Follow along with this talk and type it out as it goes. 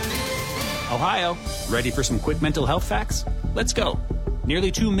Ohio, ready for some quick mental health facts? Let's go.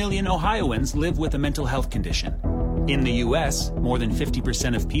 Nearly 2 million Ohioans live with a mental health condition. In the U.S., more than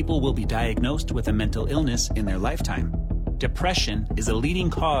 50% of people will be diagnosed with a mental illness in their lifetime. Depression is a leading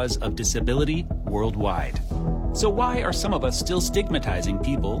cause of disability worldwide. So why are some of us still stigmatizing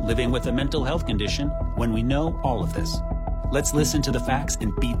people living with a mental health condition when we know all of this? Let's listen to the facts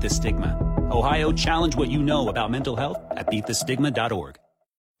and beat the stigma. Ohio, challenge what you know about mental health at beatthestigma.org.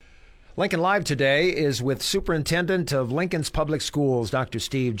 Lincoln Live today is with Superintendent of Lincoln's Public Schools, Dr.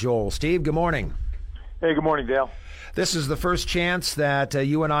 Steve Joel. Steve, good morning. Hey, good morning, Dale. This is the first chance that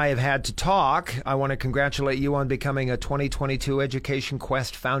you and I have had to talk. I want to congratulate you on becoming a 2022 Education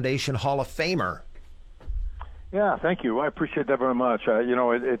Quest Foundation Hall of Famer. Yeah, thank you. I appreciate that very much.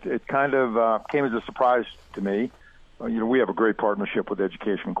 It kind of came as a surprise to me. We have a great partnership with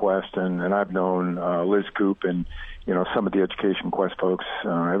Education Quest, and I've known Liz Coop and some of the Education Quest folks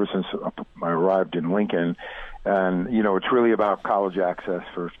ever since I arrived in Lincoln. And it's really about college access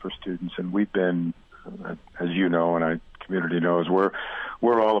for students, and we've been, as you know, and our community knows,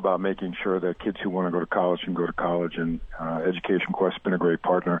 we're all about making sure that kids who want to go to college can go to college. And Education Quest has been a great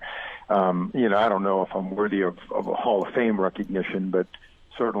partner. I don't know if I'm worthy of a Hall of Fame recognition, but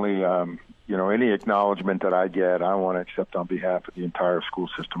certainly, any acknowledgement that I get, I want to accept on behalf of the entire school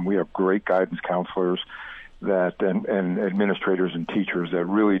system. We have great guidance counselors and administrators and teachers that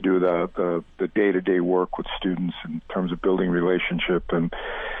really do the day-to-day work with students in terms of building relationships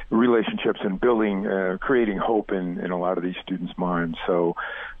and building, creating hope in a lot of these students' minds. So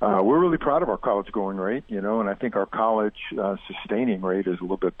we're really proud of our college going rate, and I think our college sustaining rate is a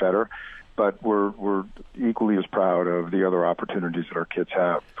little bit better. But we're equally as proud of the other opportunities that our kids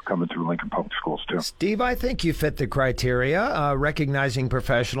have coming through Lincoln Public Schools, too. Steve, I think you fit the criteria. Recognizing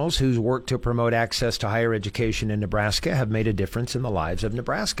professionals whose work to promote access to higher education in Nebraska have made a difference in the lives of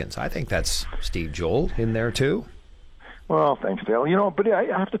Nebraskans. I think that's Steve Joel in there, too. Well, thanks, Dale. But I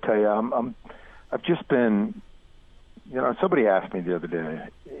have to tell you, I've just been, somebody asked me the other day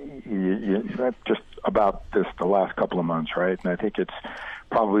just about this the last couple of months, right? And I think it's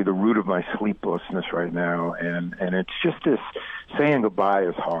probably the root of my sleeplessness right now, and it's just this saying goodbye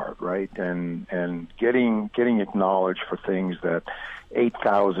is hard, right? And getting acknowledged for things that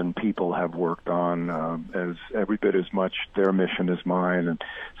 8,000 people have worked on as every bit as much their mission as mine, and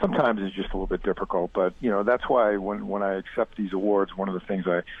sometimes it's just a little bit difficult. But that's why when I accept these awards, one of the things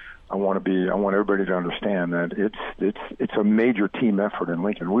I want everybody to understand that it's a major team effort in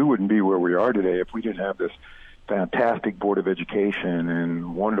Lincoln. We wouldn't be where we are today if we didn't have this fantastic Board of Education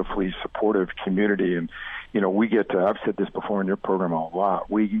and wonderfully supportive community. And, we get to, I've said this before in your program a lot,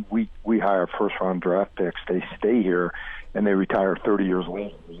 we hire first round draft picks, they stay here and they retire 30 years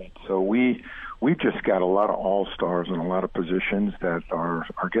later. So we've just got a lot of all-stars in a lot of positions that are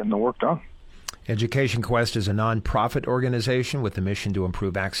getting the work done. Education Quest is a nonprofit organization with the mission to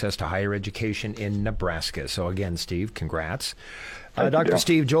improve access to higher education in Nebraska. So again, Steve, congrats. Dr.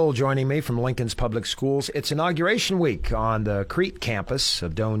 Steve Joel joining me from Lincoln's Public Schools. It's inauguration week on the Crete campus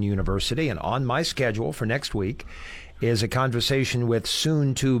of Doane University, and on my schedule for next week is a conversation with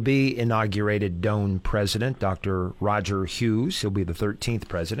soon-to-be inaugurated Doane president, Dr. Roger Hughes. He'll be the 13th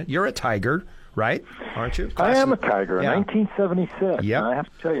president. You're a Tiger, right? Aren't you? I am a Tiger. Yeah. 1976. Yep. And I have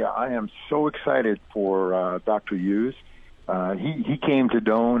to tell you, I am so excited for Dr. Hughes. He came to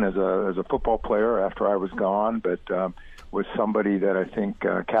Doane as a football player after I was gone, but was somebody that I think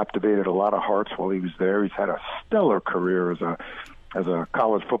captivated a lot of hearts while he was there. He's had a stellar career as a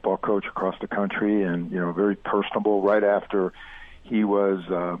college football coach across the country, and very personable. Right after he was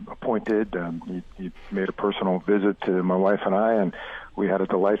appointed, he made a personal visit to my wife and I, and we had a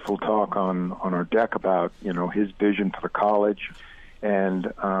delightful talk on our deck about his vision for the college.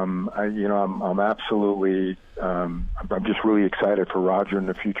 And I'm absolutely I'm just really excited for Roger and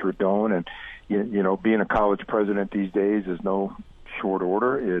the future of Doane. And being a college president these days is no short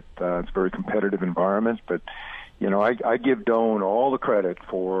order. It's a very competitive environment, but I give Doane all the credit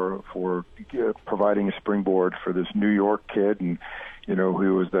for providing a springboard for this New York kid, and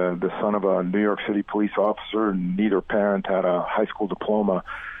who was the son of a New York City police officer, and neither parent had a high school diploma.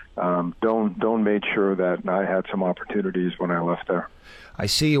 Doane made sure that I had some opportunities when I left there. I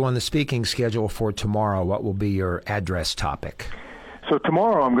see you on the speaking schedule for tomorrow. What will be your address topic? So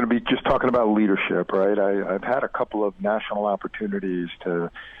tomorrow I'm going to be just talking about leadership, right? I've had a couple of national opportunities to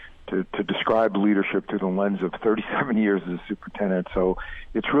describe leadership through the lens of 37 years as a superintendent. So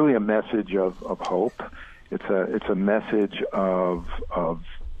it's really a message of hope. It's a message of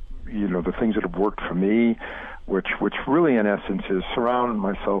the things that have worked for me, which really in essence is surround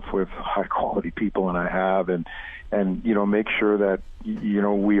myself with high quality people, and I have, and make sure that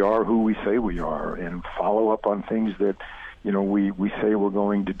we are who we say we are, and follow up on things that we say we're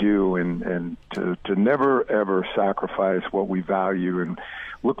going to do, and to never ever sacrifice what we value, and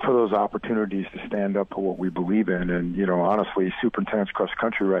look for those opportunities to stand up for what we believe in. And honestly, superintendents across the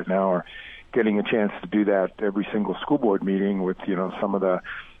country right now are getting a chance to do that every single school board meeting with some of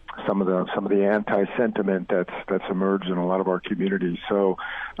the anti-sentiment that's emerged in a lot of our communities. So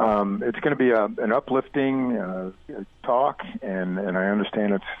it's going to be an uplifting talk, and I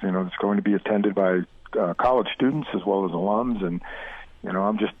understand it's going to be attended by college students as well as alums, and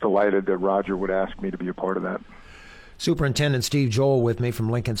I'm just delighted that Roger would ask me to be a part of that. Superintendent Steve Joel with me from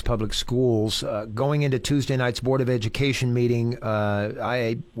Lincoln's Public Schools. Going into Tuesday night's Board of Education meeting,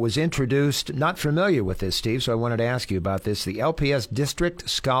 I was introduced, not familiar with this, Steve, so I wanted to ask you about this, the LPS District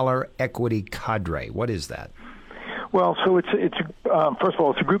Scholar Equity Cadre. What is that? Well, so it's first of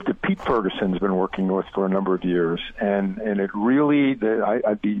all, it's a group that Pete Ferguson's been working with for a number of years, and it really,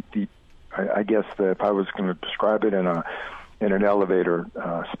 I guess that if I was going to describe it in an elevator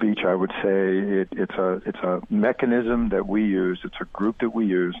speech, I would say it's a mechanism that we use. It's a group that we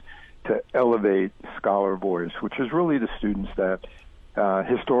use to elevate scholar voice, which is really the students that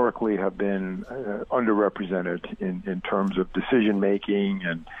historically have been underrepresented in terms of decision making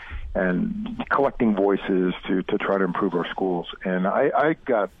and collecting voices to try to improve our schools. And I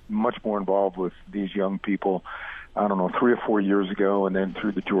got much more involved with these young people, I don't know, 3 or 4 years ago, and then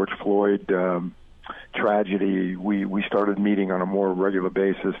through the George Floyd tragedy, we started meeting on a more regular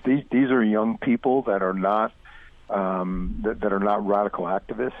basis. These are young people that are not that are not radical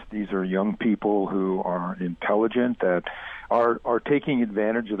activists. These are young people who are intelligent, that are taking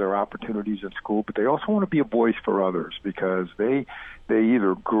advantage of their opportunities in school, but they also want to be a voice for others because they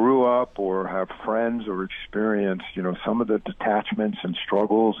either grew up or have friends or experienced some of the detachments and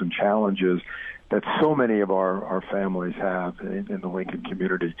struggles and challenges that so many of our families have in the Lincoln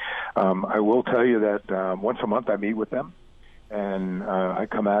community. I will tell you that once a month I meet with them, and I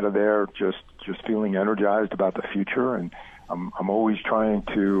come out of there just feeling energized about the future. And I'm always trying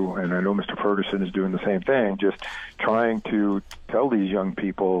to, and I know Mr. Ferguson is doing the same thing, just trying to tell these young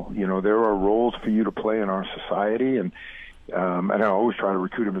people, there are roles for you to play in our society, and I always try to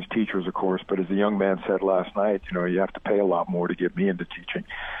recruit them as teachers, of course, but as the young man said last night, you have to pay a lot more to get me into teaching.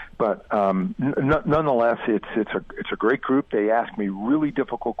 But nonetheless, it's a great group. They ask me really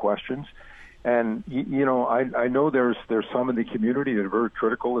difficult questions. And, I know there's some in the community that are very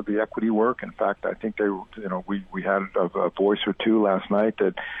critical of the equity work. In fact, I think we had a voice or two last night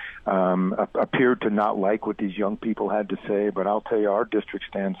that appeared to not like what these young people had to say. But I'll tell you, our district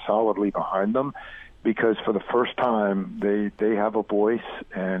stands solidly behind them, because for the first time they have a voice,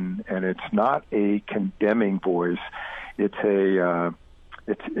 and it's not a condemning voice. It's a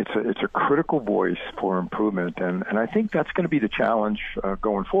critical voice for improvement, and I think that's going to be the challenge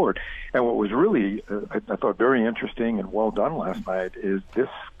going forward. And what was really, I thought, very interesting and well done last night is this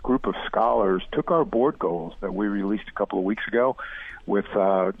group of scholars took our board goals that we released a couple of weeks ago, with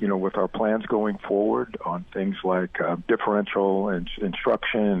our plans going forward on things like differential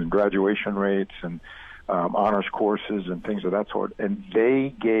instruction and graduation rates and honors courses and things of that sort, and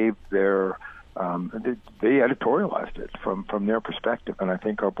they gave their they editorialized it from their perspective, and I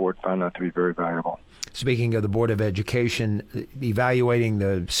think our board found that to be very valuable. Speaking of the Board of Education, evaluating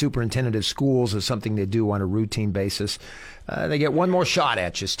the superintendent of schools is something they do on a routine basis. They get one more shot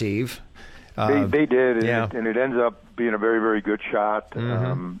at you, Steve. They did, yeah. and it ends up being a very, very good shot.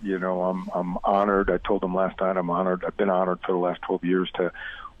 Mm-hmm. I'm honored. I told them last night I'm honored. I've been honored for the last 12 years to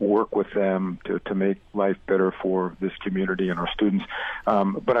work with them to make life better for this community and our students.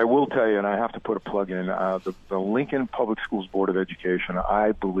 But I will tell you, and I have to put a plug in, the Lincoln Public Schools Board of Education,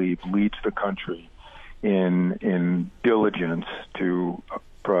 I believe, leads the country in diligence to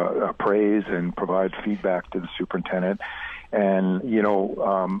praise and provide feedback to the superintendent. And,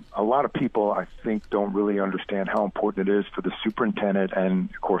 a lot of people, I think, don't really understand how important it is for the superintendent and,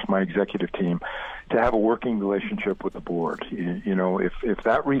 of course, my executive team to have a working relationship with the board. If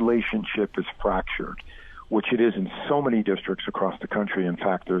that relationship is fractured, which it is in so many districts across the country. In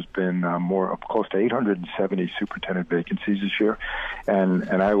fact, there's been close to 870 superintendent vacancies this year,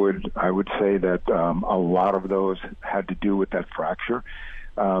 and I would say that a lot of those had to do with that fracture.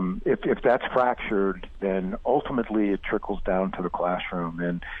 If that's fractured, then ultimately it trickles down to the classroom,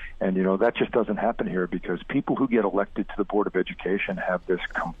 and that just doesn't happen here, because people who get elected to the Board of Education have this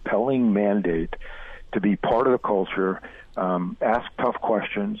compelling mandate to be part of the culture, ask tough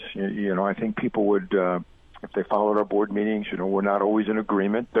questions. I think people would, if they followed our board meetings, we're not always in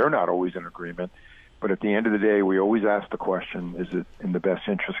agreement. They're not always in agreement. But at the end of the day, we always ask the question, is it in the best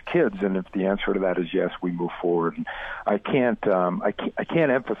interest of kids? And if the answer to that is yes, we move forward. And I can't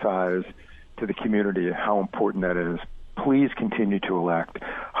emphasize to the community how important that is. Please continue to elect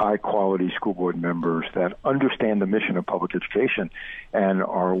high-quality school board members that understand the mission of public education and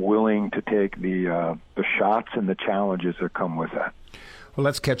are willing to take the shots and the challenges that come with that. Well,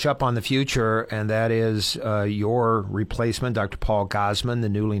 let's catch up on the future, and that is your replacement, Dr. Paul Gosman, the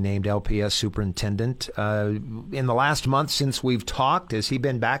newly named LPS superintendent. In the last month since we've talked, has he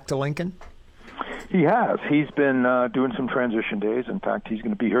been back to Lincoln? He has. He's been doing some transition days. In fact, he's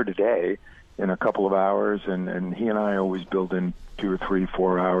going to be here today in a couple of hours, and he and I always build in 2 or 3,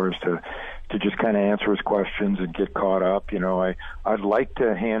 4 hours to just kind of answer his questions and get caught up. You know, I'd like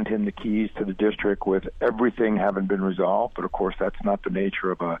to hand him the keys to the district with everything having been resolved, but of course that's not the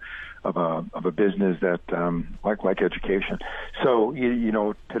nature of a business that like education. So you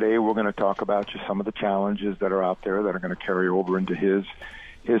know, today we're going to talk about just some of the challenges that are out there that are going to carry over into his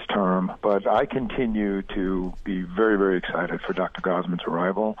term, but I continue to be very, very excited for Dr. Gosman's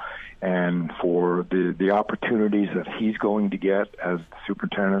arrival and for the opportunities that he's going to get as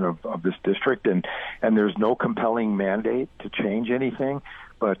superintendent of this district. And there's no compelling mandate to change anything,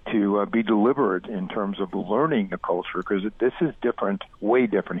 but to be deliberate in terms of learning the culture, because this is different, way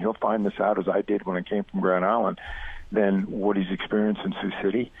different. He'll find this out, as I did when I came from Grand Island, than what he's experienced in Sioux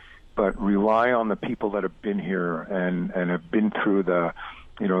City. But rely on the people that have been here and have been through the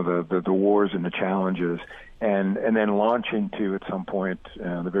wars and the challenges, and then launch into, at some point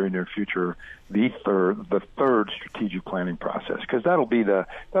in the very near future, the third strategic planning process, because that'll be the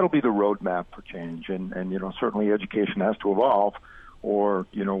roadmap for change. And you know, certainly education has to evolve, or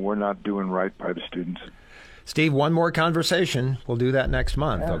you know, we're not doing right by the students. Steve, one more conversation. We'll do that next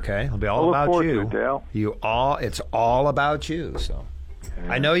month. Yeah. Okay, it'll be all about you. Dale. It's all about you. So.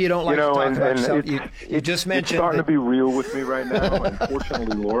 I know you don't like to talk about yourself. You just mentioned... It's starting to be real with me right now.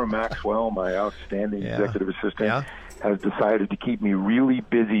 Unfortunately, Laura Maxwell, my outstanding executive assistant, has decided to keep me really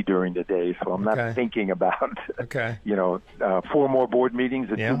busy during the day, so I'm not thinking about, 4 more board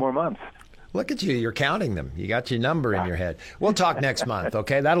meetings in 2 more months. Look at you. You're counting them. You got your number in your head. We'll talk next month,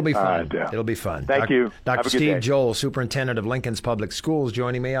 okay? That'll be fun. It'll be fun. Thank you. Dr. Steve Joel, Superintendent of Lincoln's Public Schools,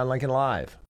 joining me on Lincoln Live.